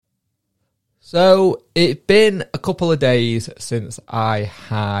So it's been a couple of days since I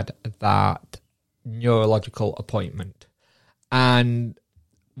had that neurological appointment. And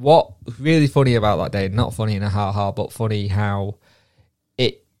what was really funny about that day, not funny in a ha-ha, but funny how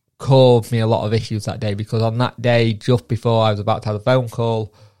it caused me a lot of issues that day, because on that day, just before I was about to have a phone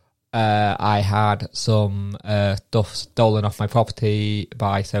call, I had some stuff stolen off my property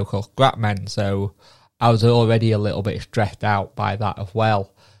by so-called scrap men. So I was already a little bit stressed out by that as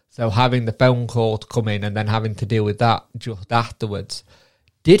well. So having the phone call to come in and then having to deal with that just afterwards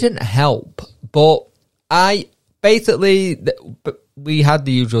didn't help. But we had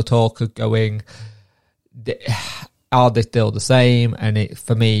the usual talk of going, are they still the same? And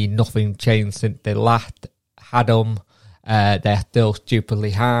for me, nothing changed since they last had them. They're still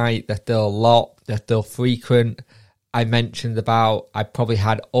stupidly high. They're still a lot. They're still frequent. I mentioned about I probably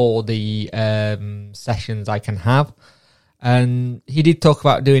had all the sessions I can have. And he did talk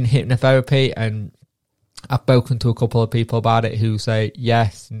about doing hypnotherapy, and I've spoken to a couple of people about it who say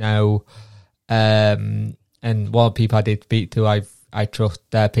yes, no. And one of the people I did speak to, I trust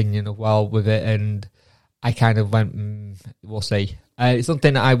their opinion as well with it, and I kind of went, we'll see. It's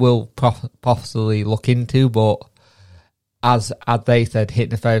something that I will possibly look into, but as they said,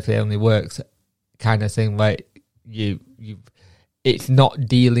 hypnotherapy only works kind of thing where it's not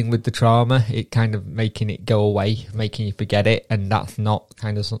dealing with the trauma, it kind of making it go away, making you forget it, and that's not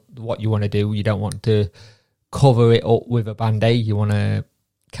kind of what you want to do. You don't want to cover it up with a band-aid. You want to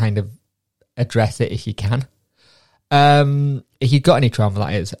kind of address it if you can. If you've got any trauma,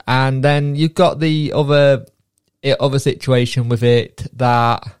 that is. And then you've got the other situation with it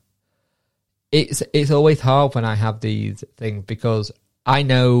that it's always hard when I have these things, because I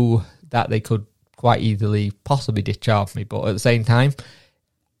know that they could quite easily possibly discharge me, but at the same time,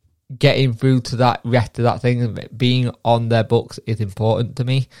 getting through to that rest of that thing, being on their books is important to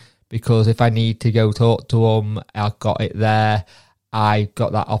me, because if I need to go talk to them, I've got it there. I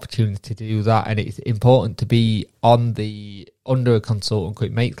got that opportunity to do that, and it's important to be under a consultant.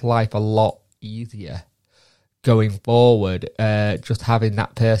 It makes life a lot easier going forward, just having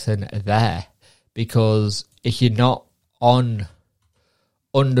that person there, because if you're not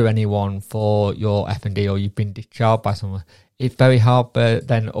under anyone for your F&D, or you've been discharged by someone, it's very hard for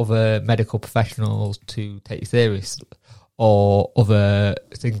then other medical professionals to take you seriously, or other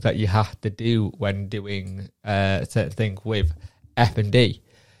things that you have to do when doing certain things with F&D.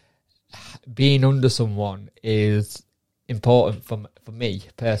 Being under someone is important for me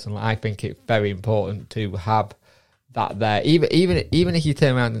personally. I think it's very important to have that there. Even if you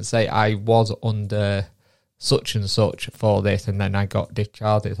turn around and say, I was under such and such for this, and then I got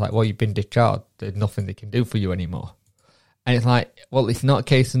discharged, it's like, well, you've been discharged, there's nothing they can do for you anymore. And it's like, well, it's not a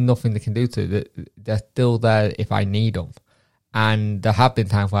case of nothing they can do to you. They're still there if I need them. And there have been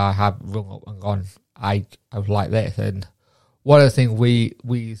times where I have rung up and gone, I was like this. And one of the things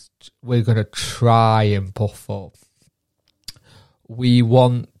we're going to try and push for, we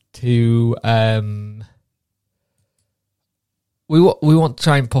want to we want to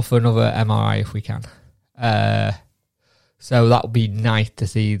try and push for another MRI if we can. So that would be nice to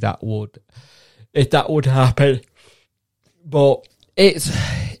see if that would happen. But it's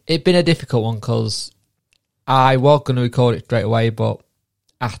been a difficult one, because I was going to record it straight away, but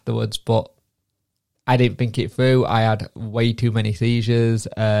afterwards, but I didn't think it through. I had way too many seizures.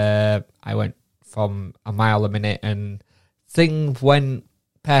 I went from a mile a minute, and things went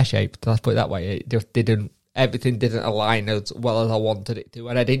pear-shaped, let's put it that way. It just everything didn't align as well as I wanted it to,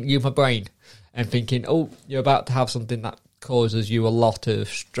 and I didn't use my brain. And thinking, oh, you're about to have something that causes you a lot of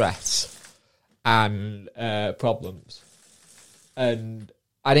stress and problems. And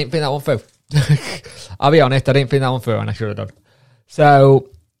I didn't think that one through. I'll be honest, I didn't think that one through, and I should have done. So,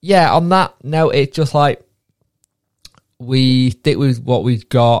 yeah, on that note, it's just like, we stick with what we've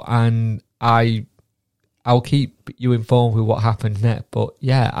got, and I'll keep you informed with what happens next. But,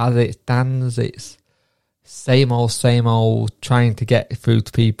 yeah, as it stands, it's same old, trying to get through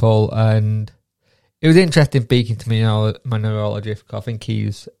to people. And it was interesting speaking to my neurologist, because I think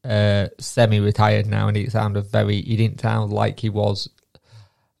he's semi-retired now, and he didn't sound like he was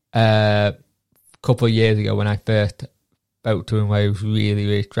a couple of years ago when I first spoke to him, where he was really,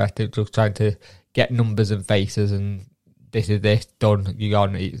 really stressed, just trying to get numbers and faces, and this is this, done, you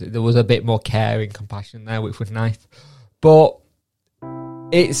gone. There was a bit more care and compassion there, which was nice. But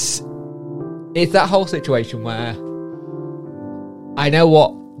it's that whole situation where I know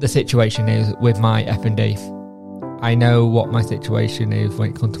what the situation is with my F&D. I know what my situation is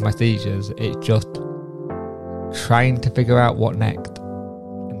when it comes to my seizures. It's just trying to figure out what next.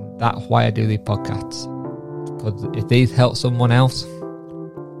 And that's why I do these podcasts. Because if these help someone else,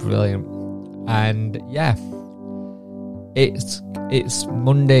 brilliant. And yeah, it's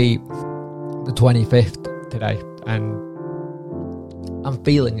Monday the 25th today, and I'm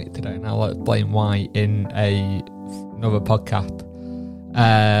feeling it today, and I'll explain why in another podcast,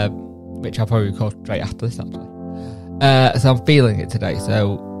 which I'll probably record straight after this actually. So I'm feeling it today,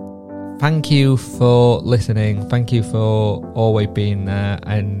 so thank you for listening. Thank you for always being there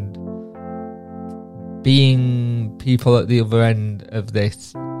and being people at the other end of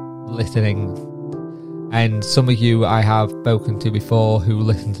this listening. And some of you I have spoken to before who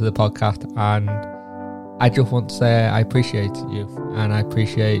listen to the podcast, and I just want to say I appreciate you, and I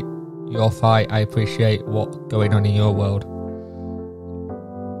appreciate your fight. I appreciate what's going on in your world.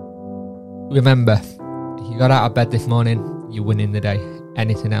 Remember, if you got out of bed this morning, you're winning the day.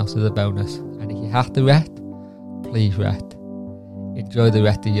 Anything else is a bonus. And if you have to rest, please rest. Enjoy the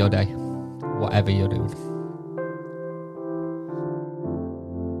rest of your day, whatever you're doing.